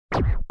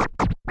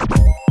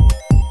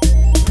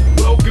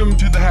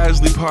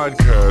Hasley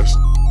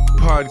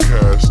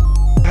Podcast.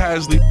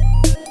 Hasley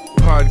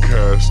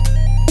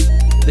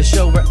Podcast. The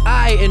show where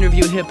I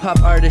interview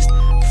hip-hop artists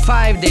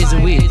 5 days a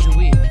week.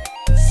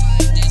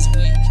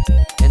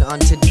 And on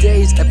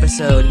today's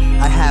episode,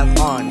 I have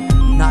on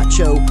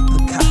Nacho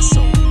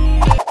Picasso.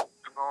 What's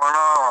going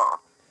on?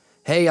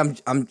 Hey,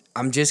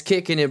 I'm just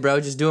kicking it, bro.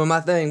 Just doing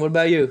my thing. What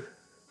about you?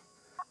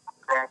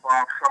 Gonna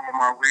buy some of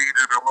my weed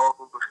at a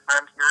local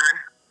dispensary.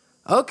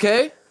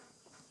 Okay.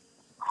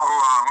 Hold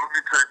on, let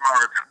me take my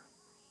return.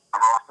 I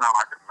don't sound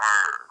like a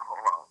nerd.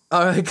 Hold on.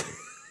 All right.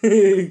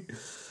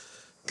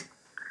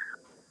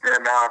 Yeah,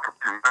 now I can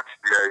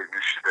pronunciate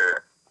this shit.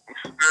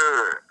 It's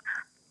good.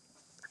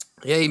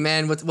 Hey,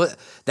 man. What?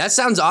 That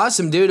sounds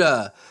awesome, dude.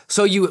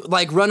 So you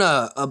like run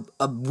a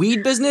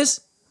weed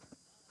business?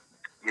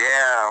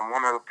 Yeah,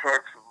 one of the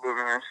perks of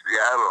living in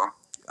Seattle.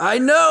 I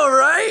know,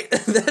 right?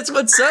 That's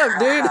what's up,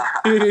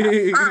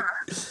 dude.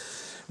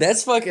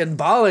 That's fucking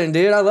ballin',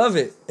 dude. I love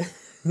it.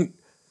 Yeah.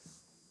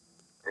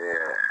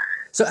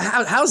 So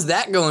how's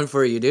that going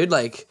for you, dude?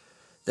 Like,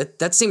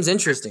 that seems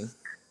interesting.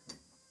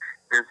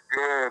 It's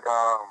good.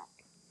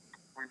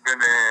 We've been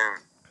in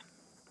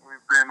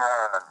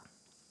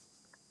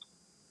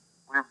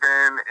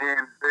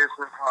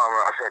business.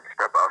 I had to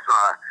step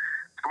outside.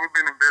 So we've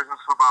been in business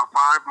for about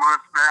 5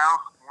 months now.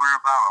 We're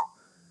about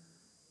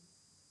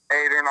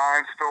 8 or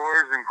 9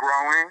 stores and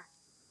growing.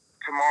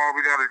 Tomorrow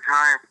we got a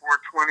giant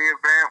 420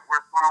 event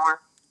we're throwing.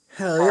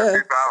 Hell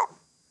yeah. About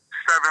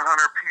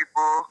 700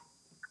 people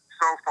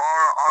so far.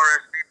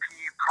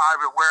 RSVP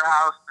private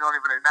warehouse. We don't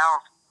even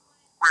announce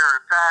where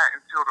it's at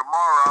until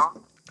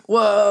tomorrow.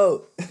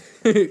 Whoa.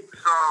 So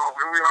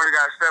we already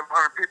got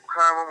 700 people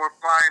coming. We're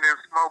flying in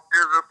Smoke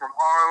Dizza from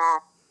Harlem.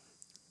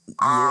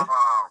 Yeah.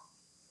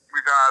 We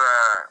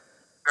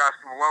got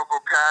some local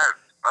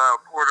cats.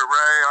 Porter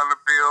Ray on the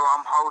bill.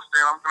 I'm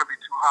hosting. I'm gonna be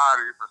too high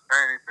to even say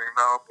anything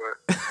though, but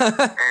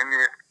and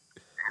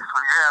so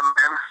yeah,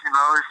 man, you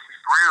know, it's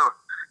just real.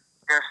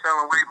 Been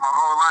selling weed my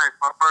whole life.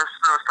 My first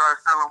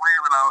started selling weed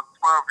when I was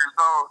 12 years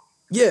old.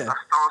 Yeah. I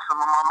stole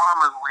some of my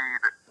mama's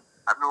weed.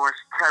 I knew where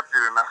she kept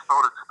it, and I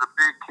sold it to the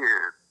big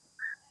kids.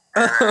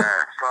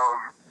 So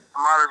I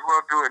might as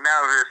well do it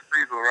now that it's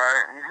legal,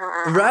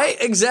 right? Right?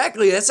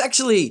 Exactly. That's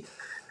actually...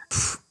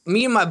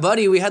 Me and my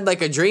buddy, we had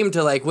like a dream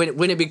to like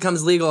when it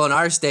becomes legal in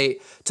our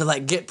state to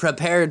like get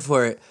prepared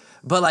for it.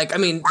 But like, I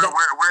mean,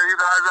 where you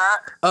guys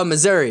at?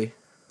 Missouri.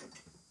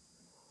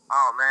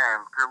 Oh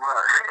man, good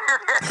luck.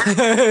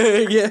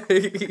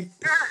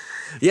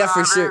 Yeah,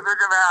 for sure. They're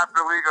gonna have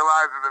to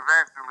legalize it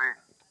eventually.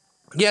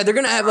 Yeah, they're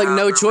gonna have like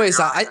no choice.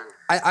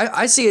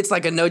 I see it's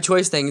like a no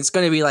choice thing. It's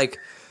gonna be like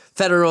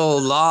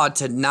federal law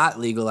to not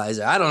legalize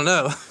it. I don't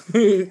know.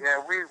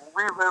 Yeah, we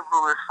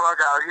liberal as fuck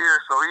out here,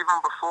 so even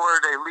before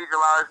they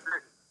legalized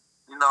it,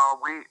 you know,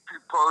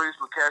 police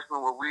would catch me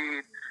with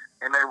weed,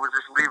 and they would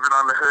just leave it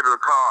on the hood of the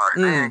car.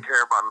 They didn't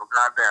care about no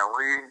goddamn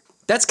weed.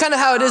 That's kind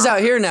of how it is out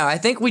here now. I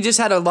think we just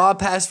had a law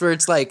passed where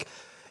it's like,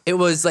 it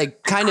was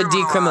like kind of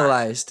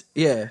decriminalized.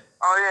 Yeah.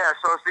 Oh yeah,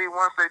 so see,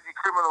 once they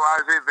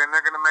decriminalize it, then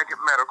they're gonna make it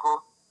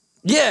medical.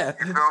 Yeah.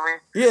 You feel me?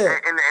 Yeah.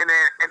 And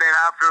then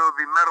after it'll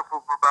be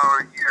medical for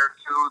about a year or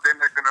two, then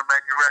they're gonna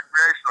make it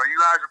recreational. You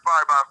guys are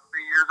probably about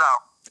 3 years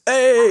out.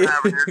 Hey,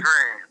 having your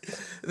dream.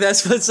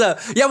 That's what's up.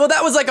 Yeah, well,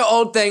 that was like an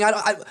old thing.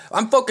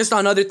 I'm focused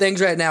on other things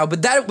right now,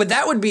 but that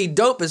would be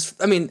dope.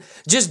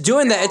 Just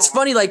doing that. It's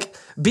funny, like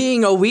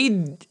being a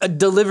weed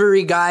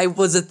delivery guy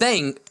was a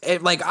thing.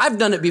 Like I've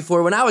done it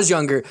before when I was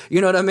younger.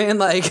 You know what I mean?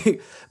 Like,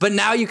 but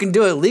now you can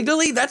do it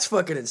legally. That's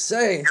fucking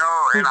insane.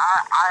 Yo, and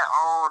I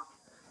own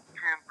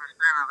 10%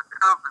 of the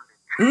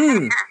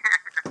company.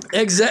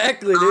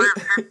 Exactly, so dude.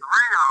 It's real.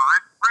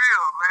 It's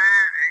real,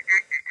 man.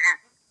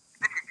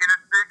 It can get as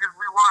big as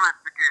we want it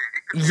to get.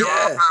 It could be a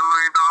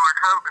multi-million-dollar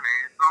company.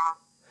 So,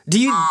 Do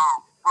you?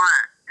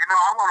 But, you know,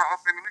 I want to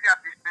open, we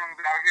got these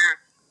things out here.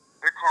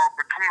 They're called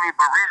bikini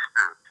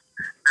baristas.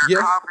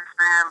 They're coffee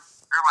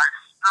stands. They're like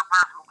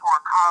strippers who pour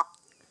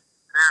coffee.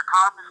 They're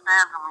coffee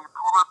stands, and when you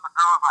pull up the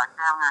girls like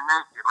damn near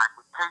naked, like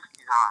with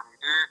pasties on, you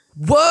dig?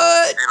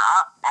 What? And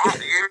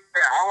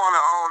I want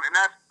to own, and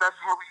that's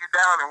how we get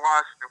down in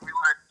Washington. We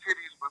like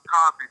titties with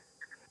coffee.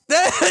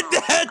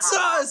 That's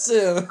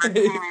awesome.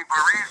 Bikini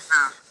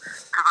baristas,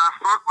 because I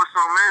fuck with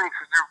so many,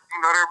 because they're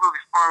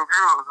really fun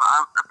girls.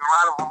 A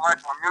lot of them like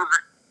my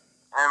music,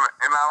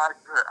 and I like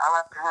to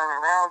hang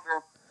around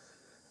them.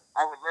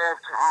 I would love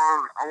to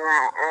own. I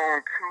want to own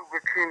 2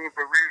 bikini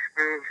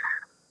baristas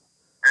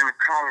and a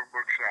comic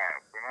book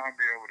shop, and I'll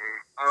be able to.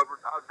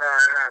 I'll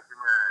die happy,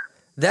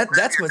 man.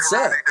 That's what's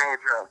up.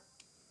 Dojo.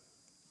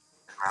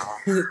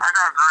 I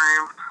got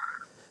dreams.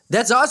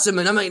 That's awesome,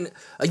 and I mean,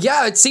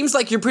 yeah, it seems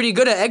like you're pretty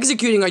good at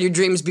executing on your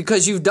dreams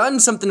because you've done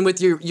something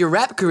with your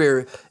rap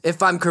career,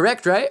 if I'm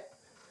correct, right?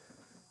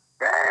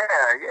 Yeah.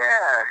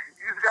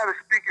 You just gotta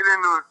speak it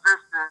into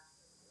existence.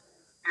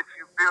 If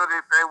you build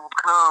it, they will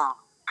come.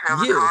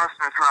 Kevin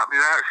Costner taught me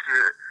that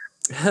shit.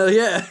 Hell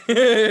yeah.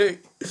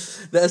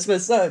 That's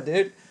what's up,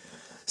 dude.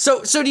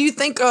 So do you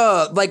think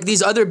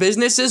these other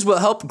businesses will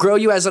help grow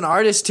you as an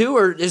artist too,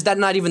 or is that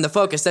not even the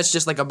focus? That's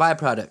just like a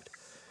byproduct?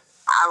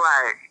 I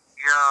like,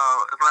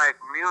 it's like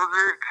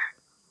music,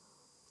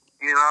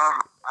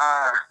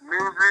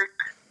 music,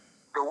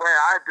 the way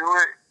I do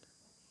it,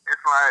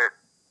 it's like,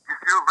 if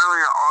you're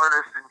really an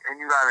artist and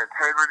you got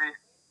integrity,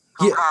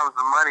 Yeah. sometimes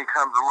the money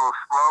comes a little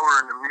slower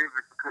in the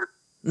music because,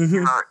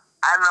 Mm-hmm.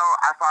 I know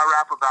if I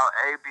rap about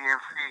A, B,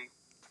 and C,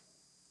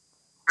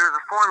 there's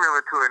a formula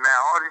to it now.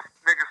 All these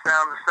niggas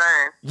sound the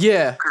same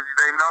Yeah. because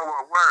they know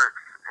what works.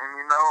 And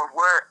you know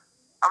what?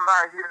 I'm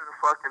not here to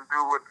fucking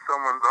do what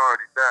someone's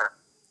already done.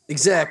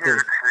 Exactly. I'm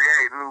here to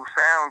create new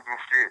sounds and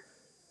shit.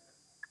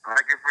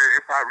 Like if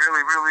I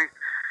really, really,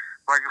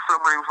 like if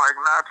somebody was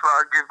like, Nacho,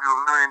 I'll give you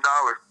 $1 million,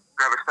 you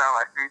gotta sound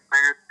like these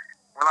niggas.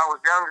 When I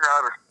was younger,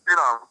 I'd have spit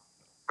on them.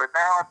 But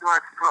now I do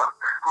like fuck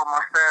for my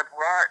fans.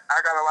 Well,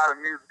 I got a lot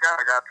of music out.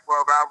 I got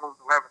 12 albums,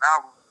 11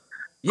 albums.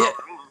 Yeah.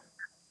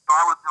 So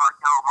I would be like,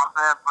 yo, my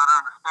fans better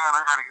understand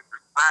I gotta get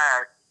this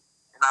bag.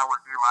 And I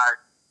would be like,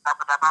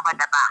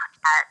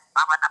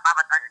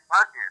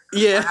 fuck it.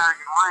 Yeah. I gotta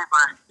get money,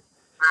 but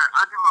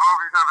I do all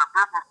these other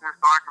businesses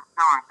so I can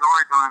still enjoy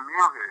doing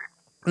music.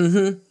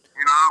 Mm-hmm.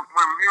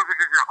 When music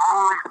is your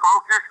only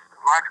focus,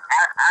 like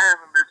I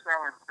haven't been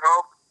selling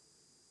dope.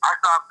 I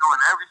stopped doing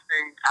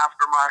everything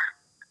after my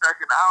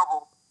second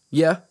album.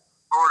 Yeah.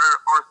 Or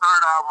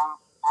third album,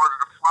 Order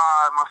to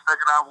Fly, my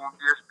second album,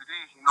 DSPD.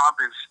 I've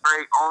been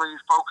straight, only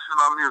focusing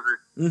on music.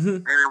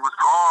 Mm-hmm. And it was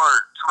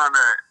hard trying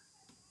to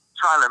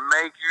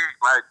make you,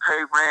 like,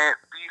 pay rent,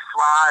 be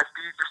fly,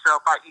 feed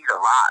yourself. I eat a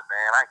lot,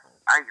 man.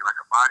 I eat like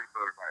a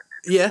bodybuilder. Like,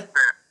 Yeah. it's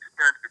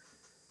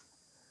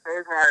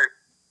like,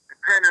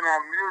 depending on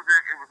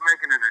music, it was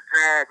making it a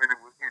job, and it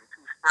was getting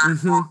too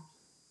stressful. Mm-hmm.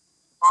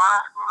 So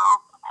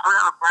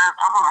I'm a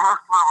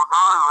hustler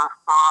regardless,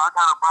 so I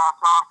gotta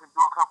bounce off and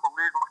do a couple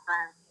legal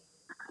things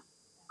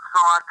so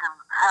I can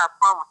have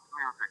fun with the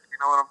music. You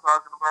know what I'm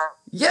talking about?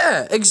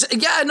 Yeah,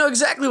 I know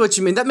exactly what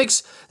you mean. That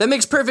makes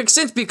perfect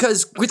sense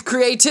because with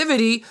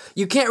creativity,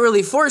 you can't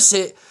really force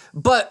it,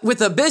 but with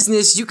a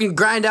business, you can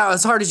grind out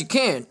as hard as you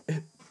can. Yeah,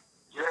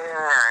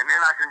 and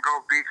then I can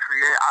go be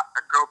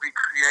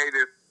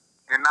creative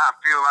and not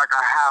feel like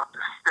I have to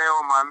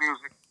sell my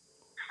music,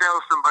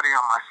 sell somebody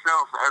on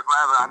myself. As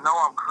rather, I know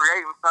I'm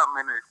creating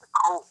something and it's a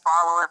cult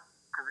following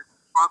because it's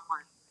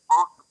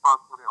supposed to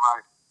fuck with it.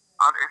 Like,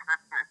 it's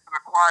an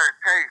acquired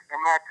taste.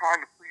 I'm not trying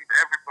to please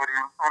everybody.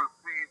 I'm trying to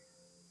please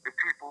the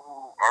people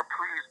who are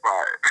pleased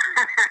by it.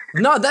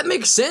 No, that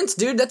makes sense,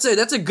 dude. That's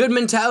a good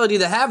mentality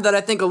to have that I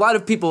think a lot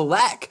of people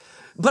lack.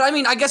 But I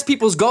mean, I guess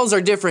people's goals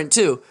are different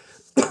too.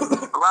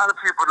 A lot of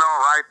people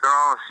don't write their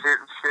own shit,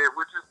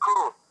 which is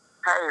cool.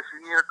 Hey, if you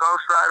need a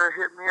ghostwriter,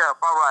 hit me up.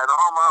 I'll write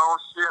all my own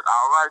shit.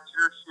 I'll write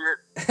your shit.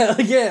 Hell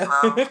yeah.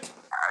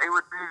 It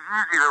would be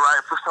easy to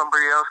write for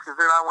somebody else because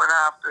then I wouldn't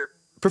have to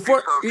be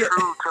so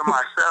true to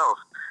myself.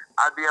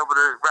 I'd be able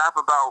to rap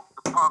about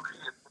the punk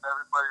shit that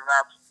everybody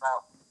raps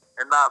about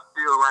and not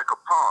feel like a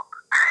punk.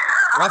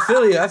 I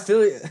feel you.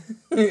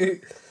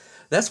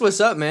 That's what's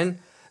up, man.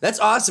 That's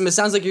awesome. It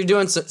sounds like you're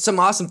doing some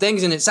awesome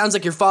things, and it sounds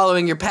like you're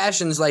following your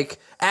passions, like,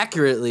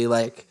 accurately,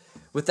 like,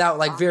 without,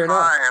 like, veering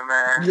off.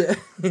 Man.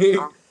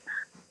 Yeah.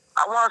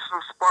 I want some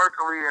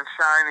sparkly and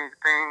shiny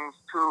things,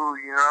 too,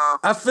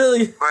 I feel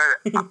you. But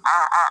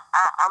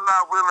I'm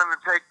not willing to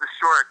take the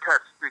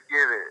shortcuts to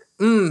get it.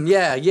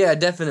 Yeah,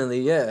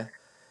 definitely, yeah.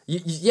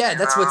 Yeah,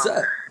 that's what's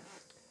up.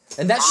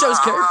 And that shows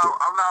character.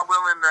 I'm not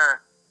willing to...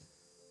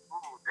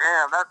 Ooh,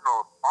 damn, that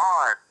goes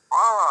far.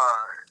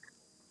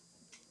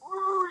 Ooh,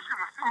 you should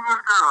have seen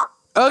this girl.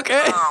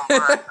 Okay.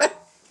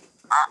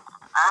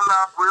 I'm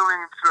not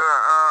willing to...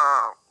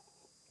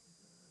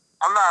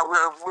 I'm not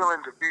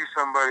willing to be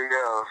somebody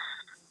else.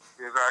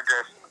 Because I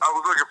guess... I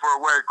was looking for a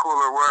way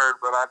cooler word,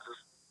 but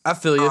I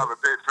feel you. I'm a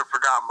bitch and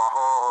forgot my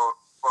whole...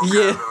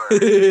 Yeah,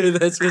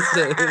 that's what's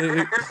up.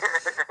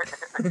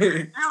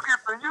 You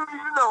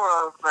know what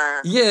I'm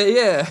saying.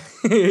 Yeah.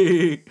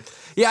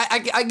 Yeah, I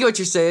get what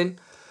you're saying.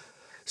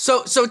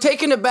 So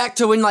taking it back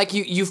to when, like,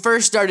 you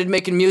first started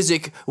making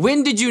music,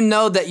 when did you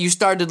know that you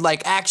started,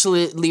 like,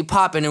 actually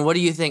popping, and what do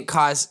you think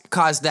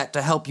caused that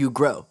to help you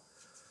grow?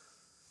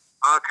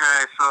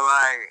 Okay, so,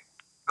 like,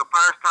 the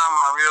first time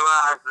I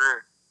realized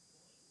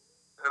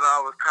that I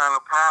was kind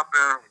of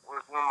popping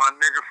was when my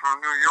nigga from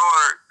New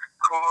York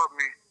called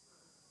me.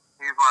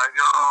 He's like,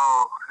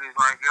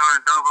 you're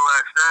in double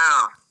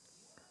XL.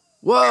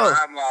 Whoa. And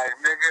I'm like,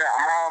 nigga,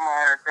 how am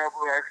I in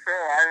double XL?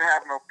 I didn't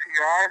have no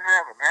PR. I didn't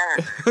have a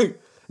manager.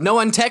 No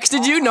one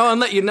texted you? No one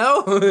let you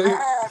know? No, I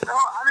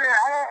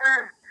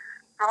didn't.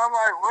 So I'm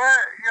like,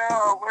 what?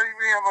 Yo, what do you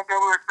mean I'm a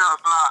double XL?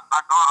 So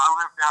I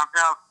lived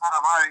downtown.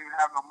 I didn't even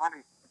have no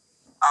money.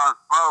 I was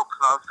broke,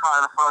 so I was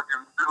trying to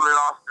fucking do it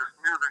off this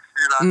music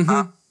shit. I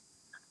stopped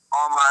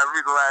all my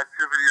legal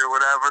activity or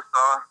whatever,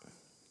 so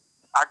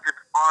I get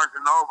to Barnes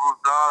and Nobles,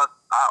 dog.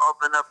 I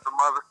opened up the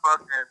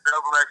motherfucking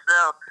double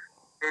XL.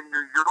 In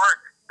New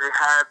York, they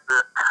had the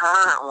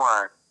current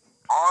one.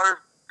 Ours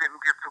didn't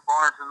get to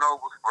Barnes and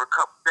Nobles for a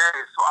couple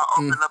days, so I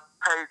opened up the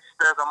page,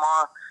 says I'm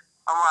on.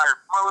 I'm like,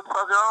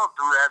 motherfucker, don't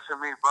do that to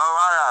me, bro.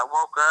 I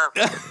woke up,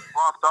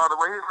 walked all the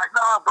way. He's like,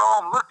 no, bro,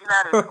 I'm looking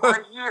at it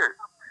right here.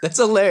 That's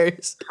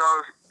hilarious.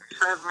 So she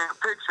sends me a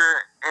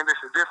picture, and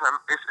it's a different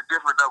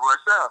double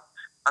XL.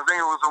 I think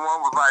it was the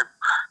one with like,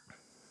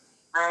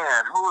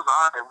 man, who was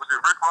on it? Was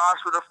it Rick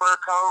Ross with a fur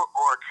coat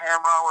or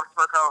Cameron with a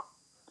fur coat?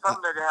 Some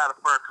nigga had a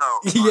fur coat.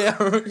 Yeah,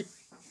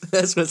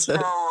 that's what's So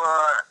up.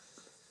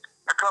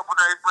 a couple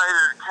days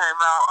later, it came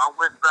out. I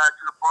went back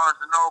to the Barnes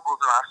and Nobles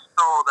and I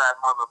stole that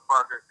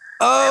motherfucker.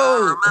 And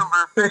I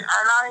remember, and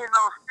I ain't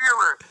no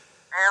stealer,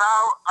 and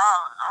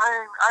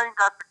I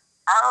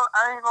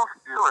ain't no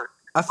stealer.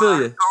 I feel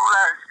you. I stole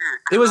that shit.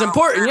 It was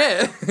important,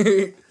 yeah.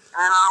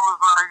 And I was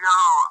like, yo,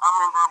 I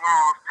remember when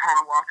I was trying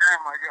to walk out,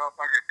 I'm like, yo, if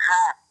I get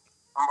caught,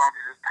 I'm about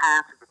to just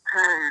turn to the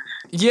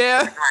page.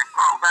 Yeah. Like,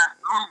 bro, that's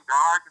me,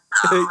 dog.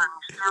 Let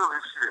me steal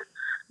this shit.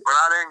 But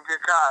I didn't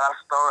get caught. I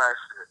stole that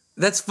shit.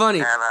 That's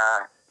funny. And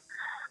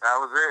that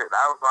was it.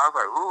 I was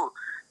like, ooh,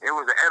 it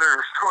was the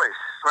editor's choice.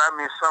 So that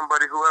means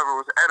whoever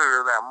was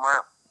editor that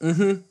month,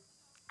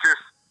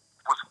 just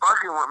was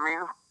fucking with me,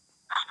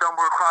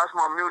 stumbled across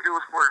my music. It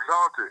was for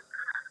Exalted.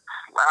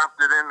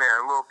 Slapped it in there,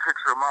 a little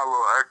picture of my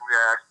little ugly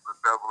ass with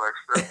the double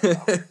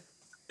XL.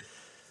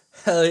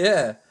 Hell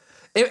yeah.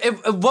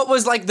 What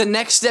was like the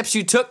next steps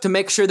you took to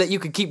make sure that you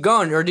could keep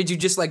going, or did you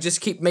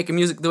just keep making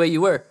music the way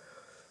you were?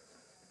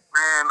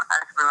 Man,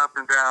 I've been up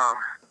and down.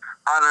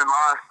 I done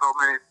lost so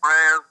many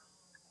friends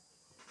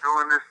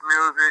doing this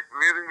music.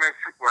 Music makes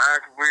people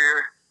act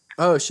weird.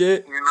 Oh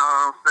shit. You know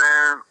what I'm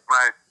saying?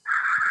 Like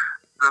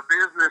the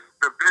business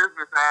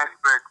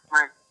aspect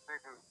makes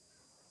niggas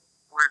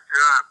switch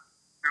up,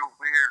 do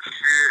weird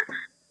shit.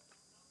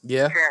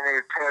 Yeah. Can't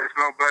really touch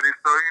nobody.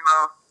 So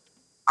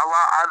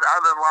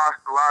I done lost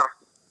a lot of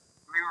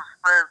music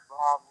friends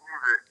behind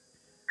music.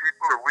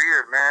 People are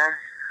weird, man.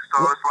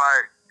 So it's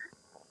like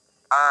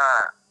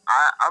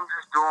I'm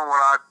just doing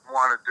what I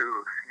want to do.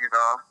 You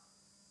know.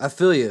 I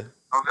feel you.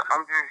 I'm just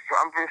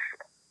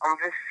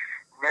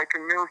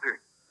making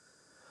music.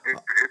 If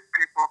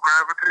people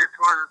gravitate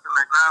towards it, then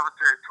they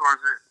gravitate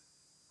towards it.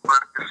 But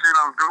the shit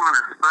I'm doing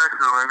is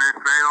special, and if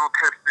they don't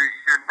catch the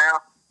ear now,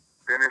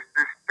 then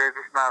they're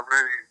just not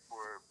ready for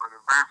it. But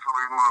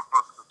eventually,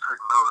 motherfuckers will take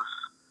notice.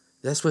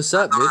 That's what's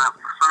up, dude.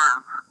 For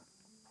certain.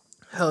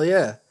 Hell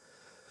yeah.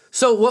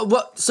 So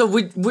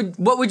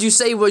what would you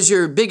say was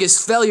your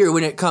biggest failure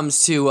when it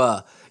comes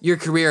to your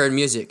career in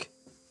music?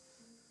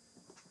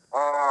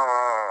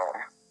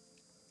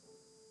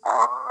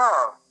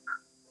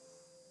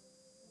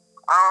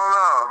 I don't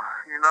know.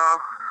 You know,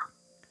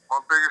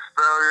 my biggest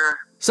failure.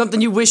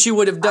 Something you wish you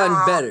would have done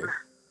better.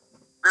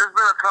 There's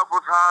been a couple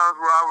times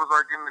where I was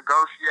like in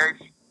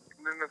negotiations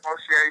in the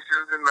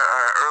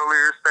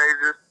earlier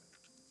stages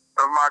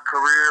of my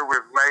career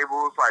with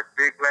labels, like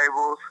big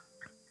labels,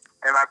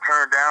 and I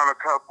turned down a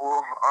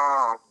couple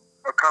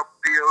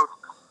deals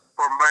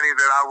for money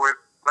that I would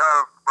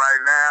love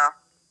right now.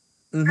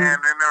 And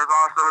then there was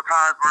also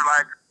times where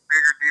like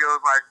bigger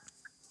deals, like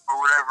for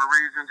whatever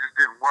reason, just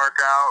didn't work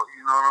out.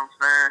 You know what I'm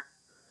saying?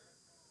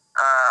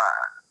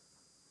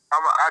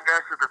 I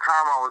guess at the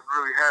time I was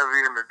really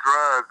heavy into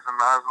drugs, and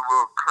I was a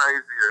little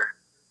crazier.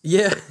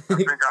 Yeah.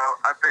 I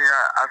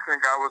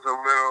think I was a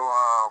little.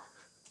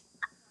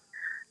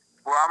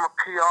 Well, I'm a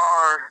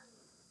PR.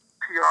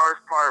 PR's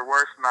probably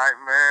worst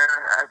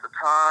nightmare at the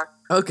time.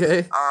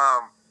 Okay.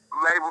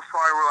 Labels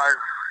probably were like,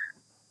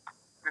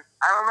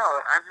 I don't know.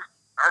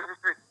 I just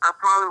think I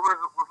probably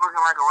was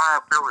looking like a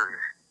liability.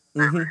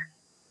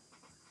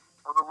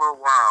 It was a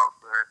little wild,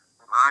 but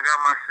I got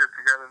my shit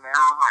together now.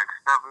 I'm like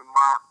 7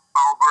 months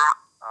sober.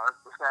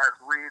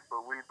 Besides weed,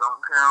 but weed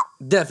don't count.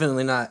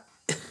 Definitely not.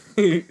 But I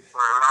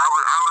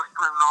was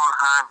putting all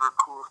kinds of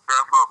cool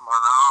stuff up my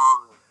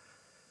nose.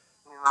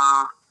 You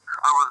know, I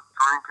was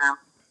drinking.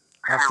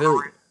 I feel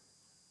you.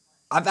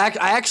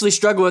 I actually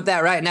struggle with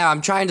that right now.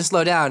 I'm trying to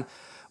slow down,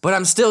 but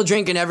I'm still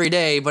drinking every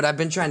day, but I've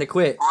been trying to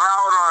quit. Well,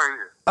 how old are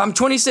you? I'm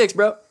 26,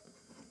 bro.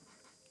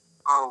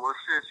 Oh, well,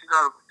 shit, you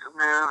gotta,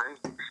 man,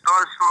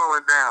 start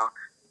slowing down.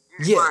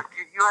 You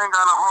ain't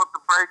gotta hold the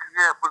brakes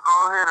yet, but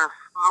go ahead and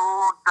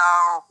slow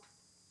down.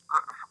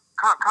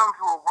 Come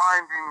to a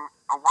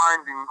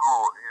winding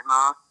hole, you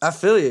know? I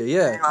feel you,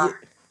 yeah. You know,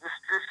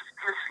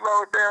 just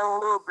slow it down a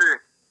little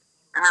bit.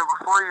 And then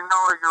before you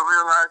know it, you'll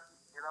realize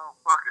you don't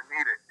fucking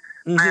need it.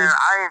 Man,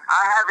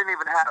 I haven't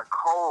even had a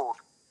cold.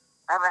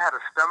 I haven't had a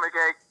stomach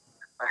ache,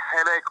 a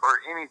headache, or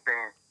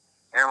anything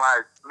in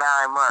like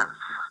 9 months.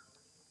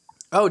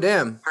 Oh,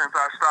 damn. Since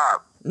I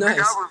stopped. Nice.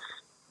 Like, I was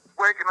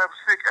waking up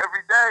sick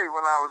every day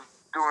when I was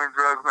doing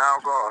drugs and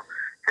alcohol.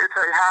 It'd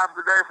take half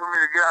the day for me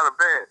to get out of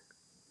bed.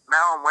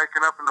 Now I'm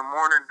waking up in the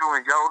morning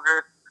doing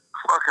yoga.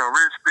 Fucking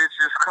rich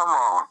bitches, come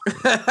on.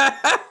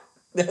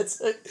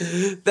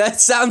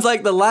 That sounds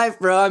like the life,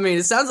 bro. I mean,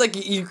 it sounds like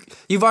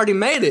you've already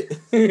made it. And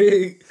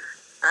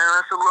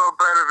it's a little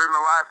better than the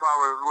life I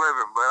was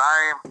living, but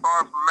I ain't far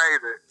from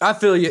made it. I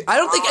feel you. I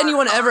don't think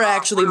anyone ever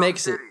actually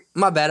makes it.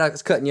 My bad, I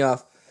was cutting you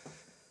off.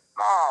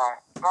 Nah.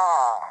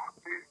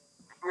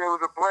 Yeah,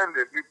 was a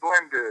blended. We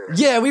blended.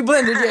 Yeah, we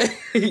blended.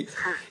 Yeah,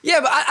 yeah,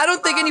 but I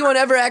don't think anyone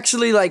ever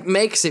actually like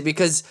makes it,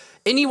 because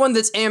anyone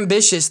that's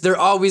ambitious, they're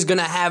always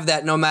gonna have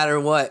that no matter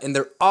what, and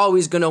they're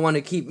always gonna want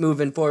to keep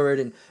moving forward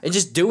and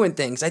just doing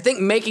things. I think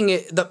making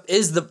it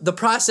the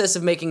process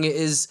of making it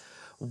is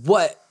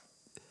what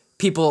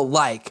people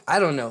like. I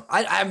don't know.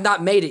 I've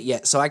not made it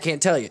yet, so I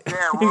can't tell you.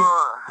 Yeah, well,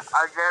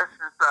 I guess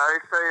they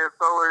say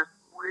it's always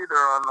sweeter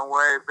on the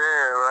way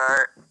there,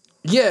 right?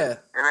 Yeah.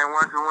 And then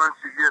once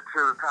you get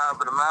to the top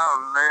of the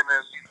mountain, then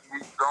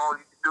all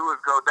you can do is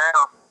go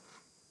down,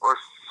 or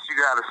you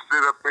gotta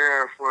sit up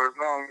there for as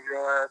long as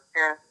your ass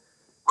can.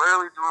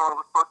 Rarely do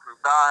motherfuckers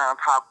die on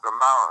top of the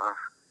mountain.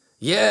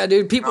 Yeah,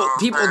 dude. People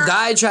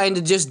die trying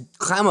to just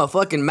climb a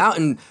fucking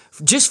mountain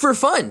just for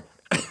fun.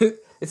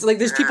 It's like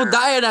there's people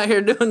dying out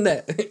here doing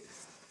that. Yeah,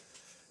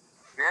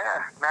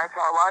 that's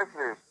how life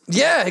is.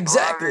 Yeah,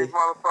 exactly. A lot of these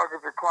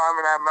motherfuckers are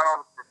climbing that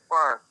mountain for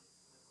fun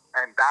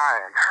and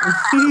dying.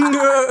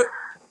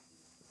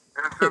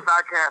 And since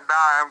I can't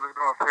die, I'm just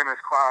gonna finish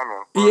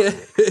climbing. Yeah,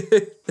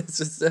 that's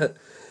just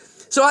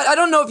so I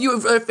don't know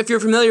if you're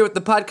familiar with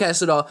the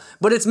podcast at all,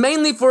 but it's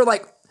mainly for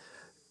like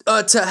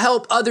to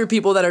help other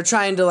people that are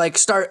trying to like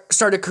start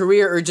a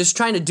career or just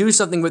trying to do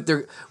something with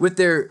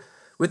their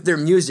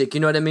music. You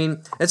know what I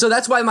mean? And so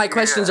that's why my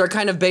questions are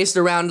kind of based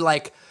around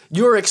like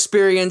your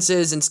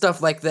experiences and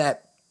stuff like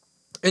that.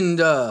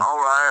 And all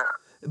right.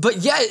 But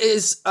yeah,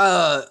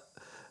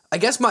 I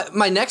guess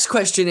my next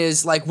question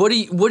is like, what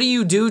do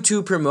you do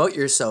to promote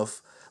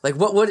yourself? Like,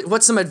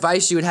 what's some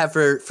advice you would have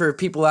for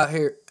people out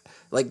here,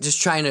 like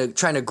just trying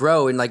to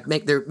grow and like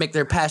make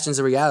their passions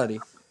a reality?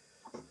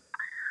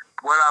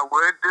 What I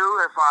would do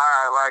if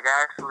I like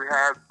actually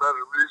had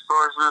better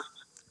resources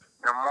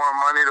and more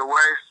money to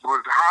waste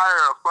would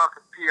hire a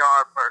fucking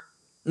PR person.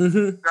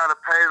 Mm-hmm. You gotta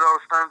pay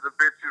those sons of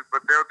bitches,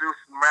 but they'll do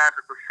some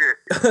magical shit.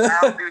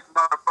 Now these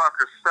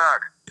motherfuckers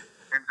suck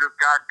and just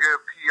got good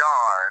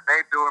PR, and they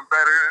doing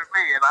better than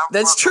me, and I'm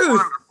That's true.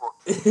 Wonderful.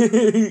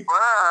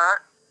 But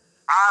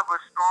I have a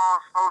strong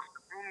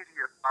social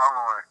media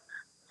following,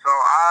 so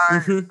I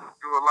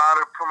do a lot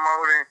of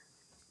promoting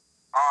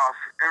off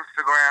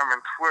Instagram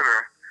and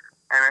Twitter.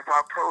 And if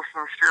I post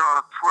some shit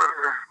on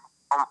Twitter,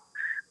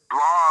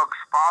 blogs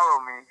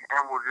follow me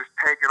and will just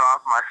take it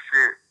off my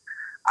shit.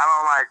 I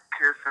don't like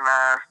kissing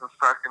ass and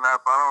sucking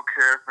up. I don't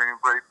care if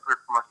anybody puts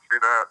my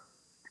shit up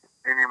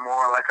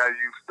anymore like I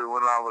used to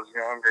when I was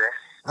younger.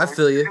 I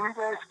feel you. You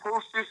guys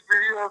post this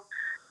video?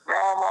 Now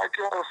I'm like,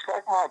 yo,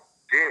 suck my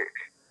dick.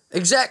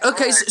 Exactly.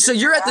 Okay, so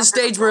you're at the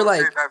stage where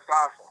like, that's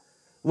awesome.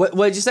 What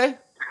did you say?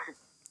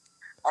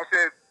 I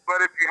said,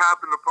 but if you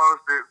happen to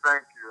post it,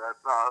 thank you.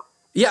 That's awesome.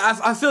 Yeah,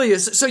 I feel you.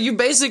 So you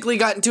basically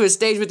got into a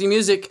stage with your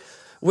music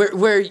where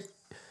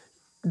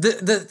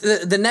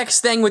the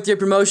next thing with your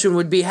promotion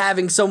would be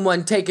having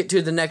someone take it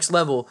to the next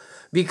level,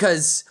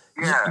 because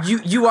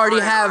you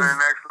already have the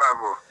next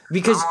level.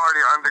 Because I'm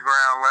already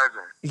underground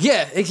legend.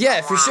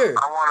 Yeah, for sure.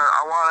 I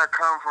wanna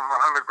come from the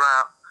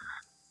underground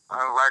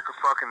like a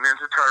fucking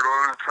Ninja Turtle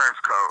in a trench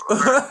coat.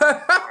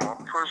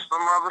 Push the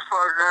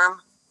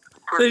motherfucking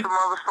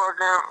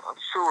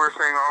sewer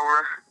thing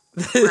over.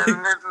 Let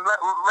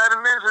a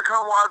ninja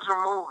come watch a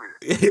movie.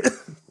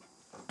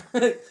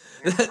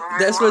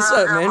 That's what's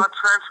up, man. I got my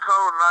trench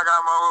coat and I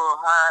got my little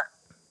hat,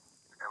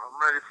 and I'm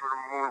ready for the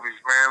movies,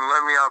 man.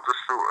 Let me out the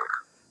sewer.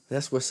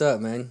 That's what's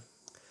up, man.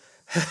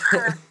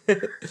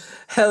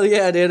 Hell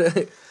yeah,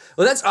 dude.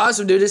 Well, that's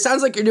awesome, dude. It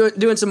sounds like you're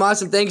doing some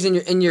awesome things,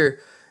 and you're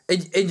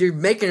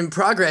making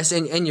progress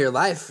in your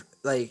life.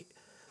 Like,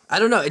 I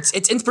don't know, it's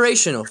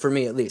inspirational for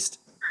me at least.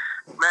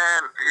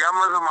 Man, I'm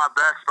living my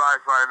best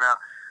life right now.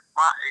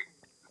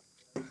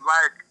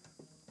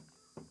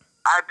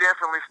 I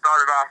definitely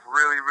started off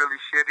really, really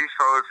shitty,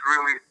 so it's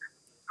really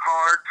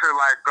hard to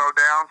like go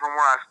down from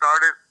where I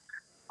started.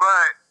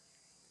 But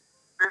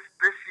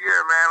this year,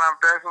 man, I've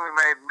definitely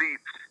made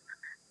leaps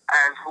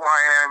as who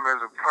I am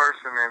as a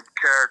person and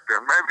character.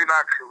 Maybe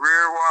not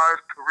career-wise.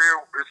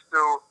 Career is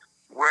still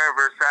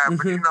wherever it's at,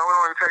 but you know, it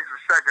only takes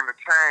a second to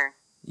change.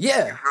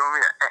 Yeah. You feel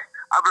me?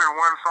 I've been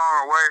one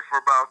song away for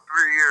about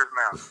 3 years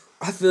now.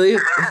 I feel you.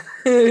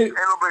 Ain't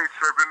nobody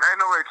tripping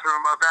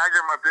about that. I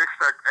get my dick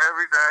sucked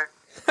every day.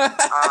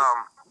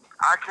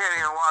 I can't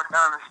even walk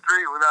down the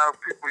street without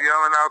people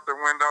yelling out the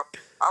window.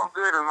 I'm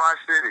good in my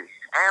city,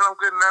 and I'm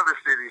good in other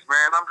cities,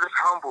 man. I'm just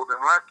humbled and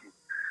lucky.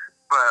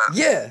 But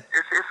yeah,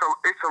 it's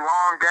a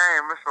long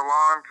game. It's a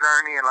long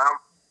journey, and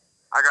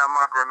I got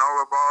my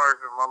granola bars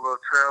and my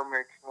little trail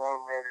mix.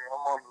 I'm ready.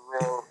 I'm on the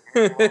road.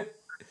 You know?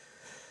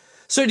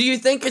 So do you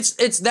think it's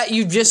that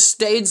you just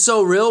stayed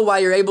so real while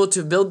you're able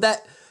to build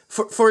that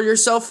for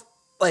yourself?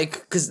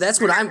 Like, because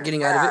that's what I'm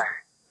getting out of it.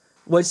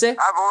 What'd you say?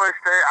 I've always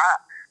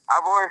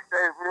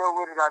stayed real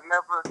with it. I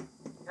never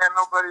had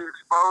nobody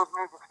expose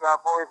me because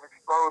I've always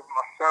exposed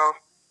myself.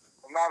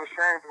 I'm not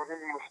ashamed of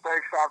any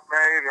mistakes I've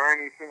made or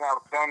anything I've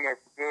done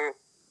that's good.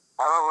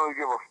 I don't really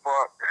give a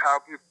fuck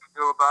how people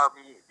feel about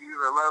me. You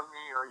either love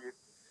me or you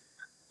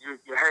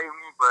hate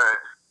me,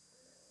 but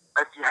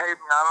if you hate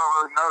me, I don't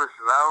really notice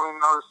it. I only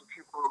notice the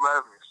people who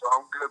love me, so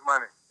I'm good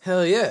money.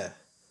 Hell yeah.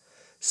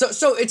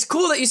 So it's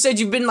cool that you said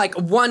you've been like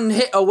one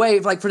hit away,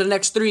 like for the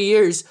next 3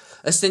 years,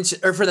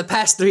 essentially, or for the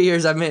past 3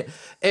 years, I meant.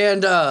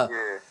 And Yeah.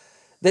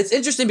 that's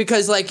interesting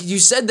because like you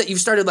said that you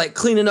started like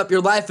cleaning up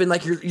your life and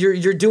like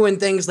you're doing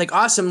things like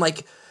awesome.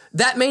 Like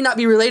that may not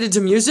be related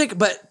to music,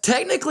 but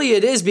technically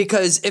it is,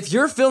 because if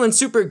you're feeling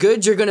super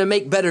good, you're gonna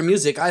make better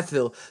music, I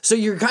feel. So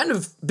you're kind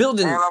of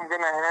building. And I'm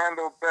gonna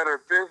handle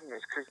better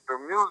business because the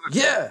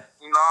music. Yeah.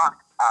 You know,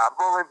 I've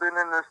only been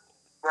in this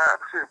rap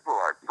shit for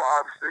like 6,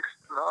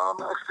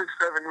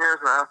 7 years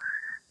now,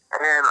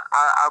 and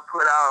I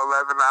put out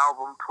 11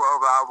 albums,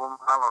 12 albums.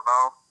 I don't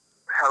know,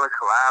 hella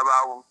collab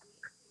albums.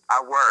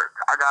 I work.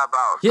 I got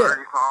about 30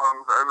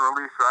 songs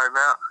unreleased right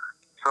now.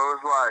 So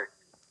it's like,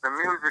 the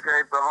music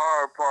ain't the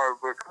hard part,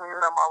 but cleaning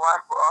up my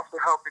life will also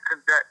help me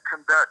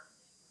conduct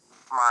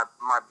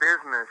my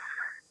business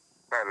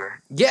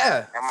better.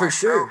 Yeah, and for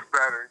sure.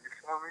 Better, you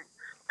feel me?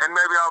 And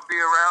maybe I'll be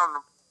around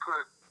to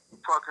put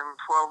fucking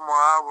 12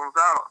 more albums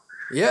out.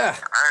 Yeah.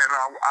 And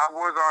I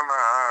was on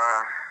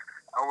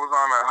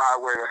a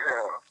highway to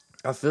hell.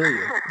 I feel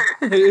you.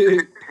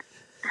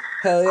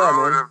 Hell yeah,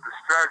 Road man. of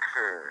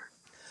destruction.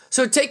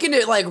 So taking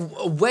it like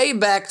way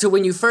back to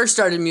when you first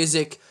started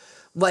music,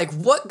 like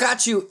what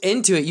got you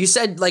into it? You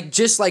said like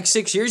just like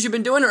 6 years you've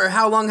been doing it, or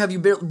how long have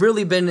you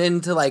really been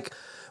into like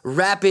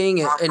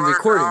rapping and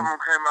recording? My first album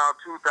came out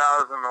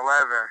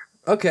 2011.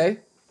 Okay.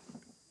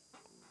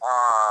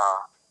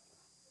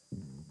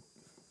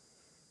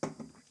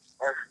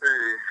 Let's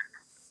see.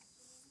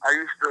 I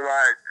used to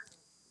I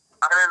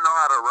didn't know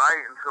how to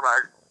write until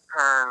I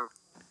turned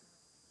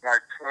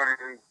like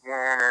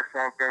 21 or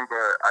something,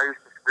 but I used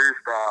to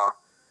freestyle.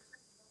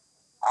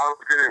 I was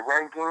good at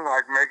ranking,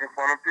 like making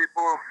fun of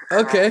people.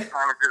 Okay. I was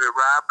kind of good at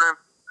rapping,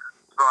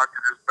 so I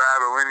could just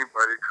battle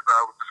anybody because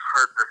I would just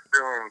hurt their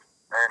feelings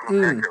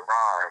and make it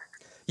rhyme.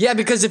 Yeah,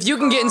 because if you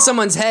can get in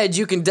someone's head,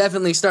 you can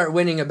definitely start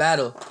winning a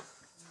battle.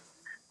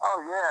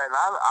 Oh yeah, and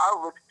I'll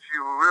look at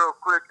you real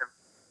quick and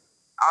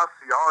I'll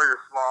see all your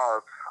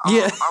flaws. I'm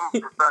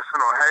a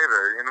professional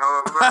hater, you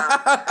know what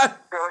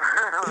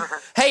I'm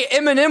saying? Hey,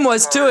 Eminem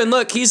was too, and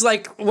look, he's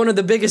like one of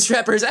the biggest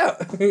rappers out.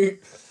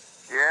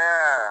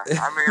 Yeah,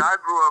 I mean, I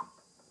grew up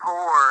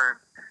poor,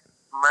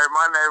 and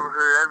my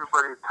neighborhood,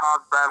 everybody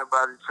talked bad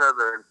about each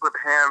other and put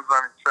hands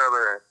on each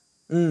other.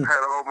 And had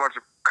a whole bunch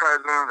of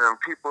cousins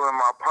and people in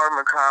my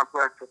apartment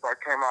complex. If I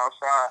came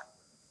outside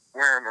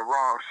wearing the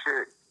wrong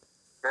shit,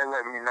 they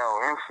let me know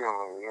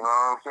instantly. You know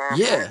what I'm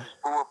saying? Yeah. So we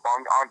just grew up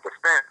on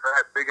defense. I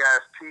had big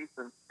ass teeth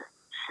and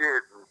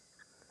shit. And,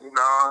 you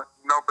know,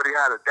 nobody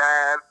had a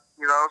dad.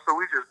 You know, so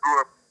we just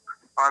grew up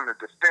on the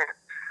defense.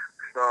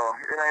 So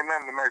it ain't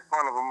nothing to make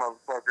fun of a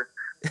motherfucker.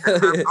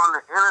 On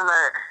the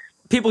internet,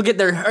 people get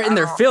in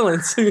their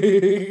feelings.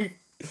 Yeah,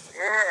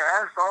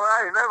 that's all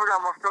right. Never got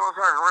my feelings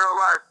hurt in real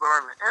life, but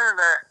on the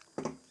internet,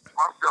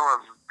 my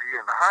feelings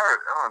being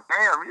hurt. Oh,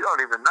 damn, you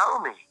don't even know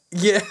me.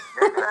 Yeah.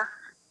 Yeah.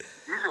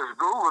 You just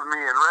Googled me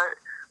and read.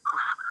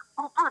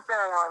 Who put that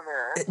on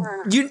there?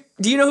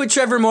 Do you know who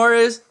Trevor Moore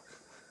is?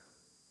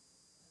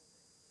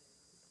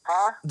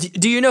 Huh?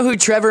 Do you know who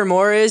Trevor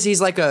Moore is? He's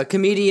like a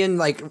comedian,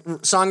 like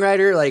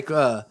songwriter. Like,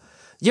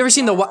 you ever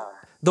seen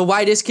the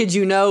Whitest Kid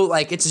You Know?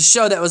 Like, it's a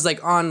show that was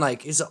like on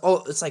like it's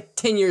like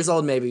 10 years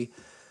old maybe,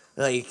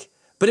 like.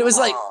 But it was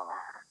like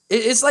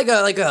it's like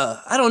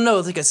a I don't know,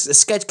 it's like a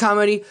sketch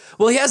comedy.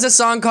 Well, he has a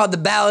song called "The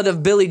Ballad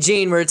of Billie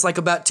Jean" where it's like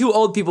about two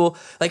old people.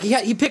 Like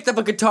he picked up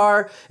a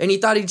guitar and he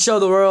thought he'd show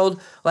the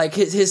world like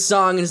his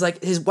song, and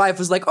his wife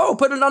was like, "Oh,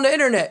 put it on the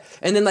internet,"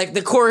 and then like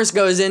the chorus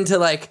goes into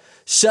like,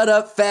 "Shut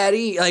up,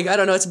 fatty." Like, I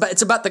don't know.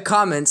 It's about the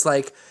comments,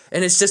 like,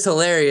 and it's just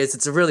hilarious.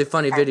 It's a really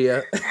funny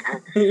video.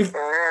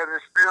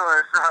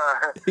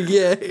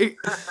 Yeah.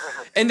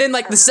 And then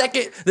like the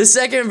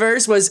second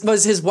verse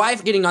was his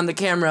wife getting on the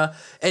camera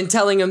and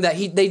telling him that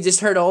they just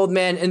heard an old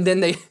man, and then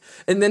the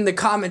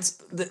comments,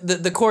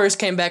 the chorus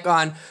came back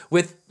on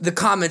with the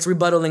comments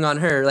rebuttaling on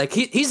her. Like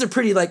he's a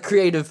pretty like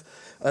creative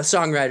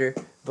songwriter,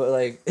 but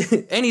like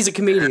and he's a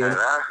comedian. Yeah,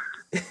 that's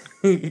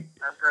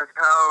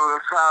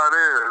how it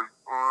is.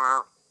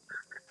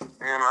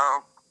 You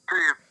know,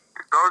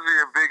 those are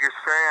your biggest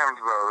fans,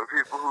 though. The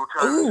people who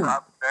try to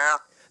drop it down.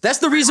 That's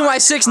the reason why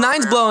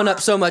 6ix9ine's blowing up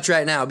so much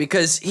right now,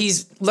 because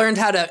he's learned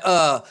how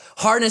to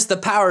harness the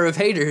power of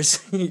haters.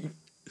 Yo, haters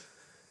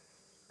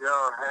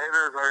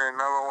are your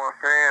number one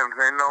fans.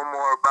 They know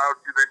more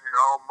about you than your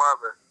own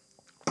mother.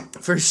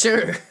 For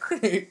sure.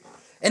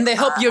 And they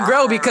help you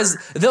grow because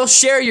they'll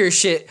share your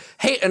shit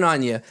hating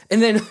on you.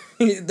 And then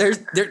they're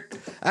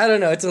I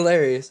don't know, it's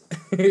hilarious.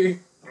 Yeah.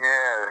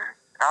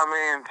 I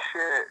mean,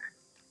 shit.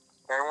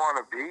 They want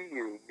to be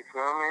you. You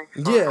feel me?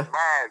 So yeah. They're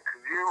mad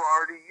because you're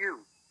already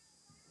you.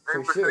 They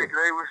wish they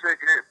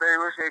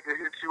could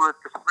hit you with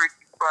the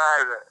freaky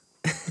fire.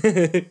 But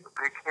they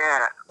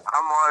can't.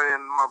 I'm already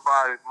in my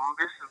body.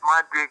 This is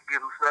my dick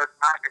getting sucked.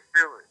 I can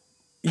feel it.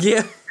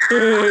 Yeah.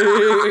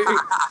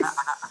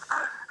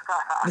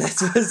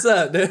 That's what's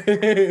up,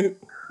 dude.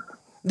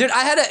 Dude,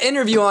 I had an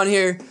interview on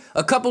here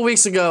a couple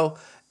weeks ago,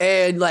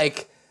 and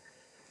like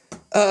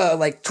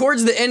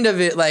towards the end of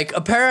it, like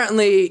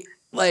apparently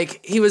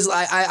like he was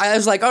like, I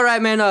was like, all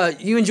right, man,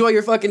 you enjoy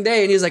your fucking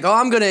day, and he was like, oh,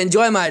 I'm gonna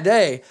enjoy my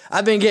day.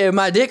 I've been getting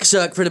my dick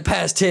sucked for the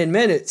past 10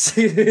 minutes.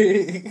 Yeah.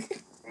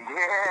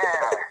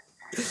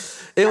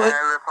 It was,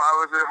 And if I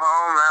was at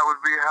home, that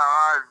would be how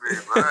I'd be.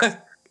 But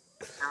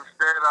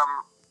instead,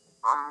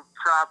 I'm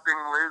chopping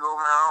legal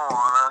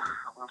marijuana.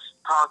 I'm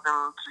talking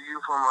to you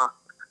from a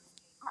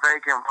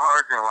vacant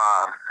parking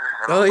lot.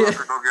 And Oh, I'm yeah.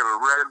 about to go get a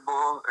Red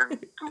Bull and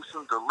do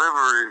some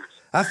deliveries.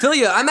 I feel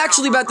you. I'm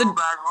actually about go to.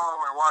 back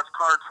home and watch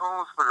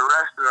cartoons for the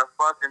rest of the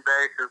fucking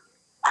day because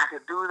I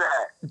could do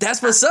that.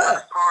 That's what's the up.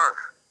 best part.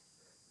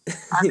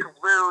 I could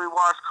literally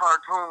watch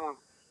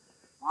cartoons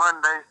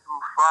Monday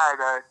through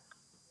Friday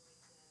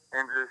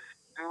and just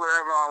do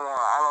whatever I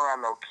want. I don't got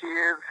no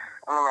kids.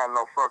 I don't got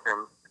no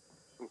fucking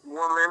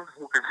woman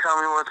who can tell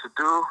me what to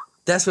do.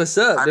 That's what's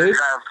up, I dude. just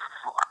have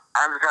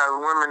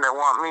women that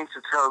want me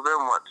to tell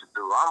them what to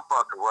do. I'm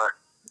fucking what?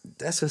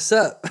 That's what's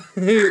up.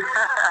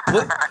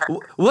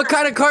 what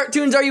kind of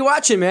cartoons are you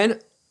watching, man?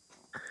 Shit,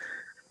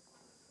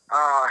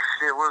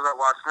 what was I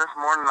watching? This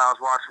morning I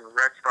was watching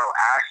Retro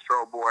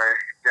Astro Boy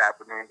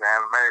Japanese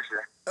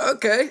animation.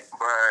 Okay.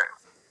 But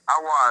I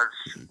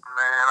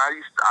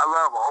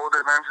love old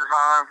Adventure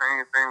Time.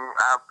 Anything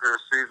after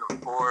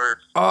season 4,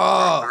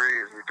 Oh. 3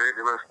 is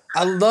ridiculous.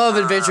 I love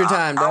Adventure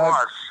Time, I dog.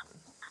 watch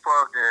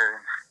fucking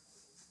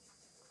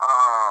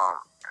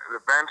the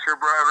Venture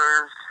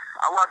Brothers.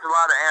 I watch a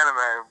lot of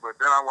anime, but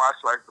then I watch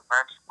like the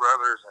Venture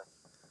Brothers and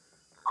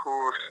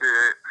cool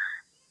shit,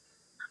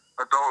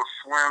 Adult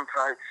Swim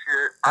type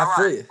shit. I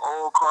feel like you.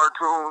 old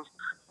cartoons.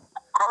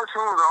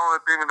 Cartoons are the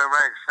only thing that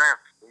makes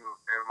sense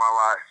in my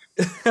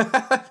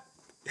life.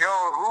 Yo,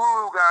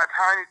 Hulu got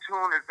Tiny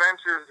Toon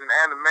Adventures and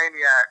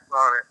Animaniacs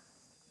on it,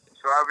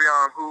 so I'll be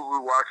on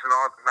Hulu watching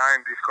all the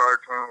 '90s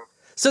cartoons.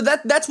 So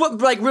that's what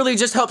like really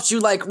just helps you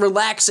like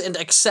relax and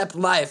accept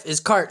life is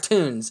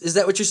cartoons. Is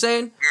that what you're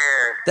saying?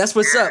 Yeah. That's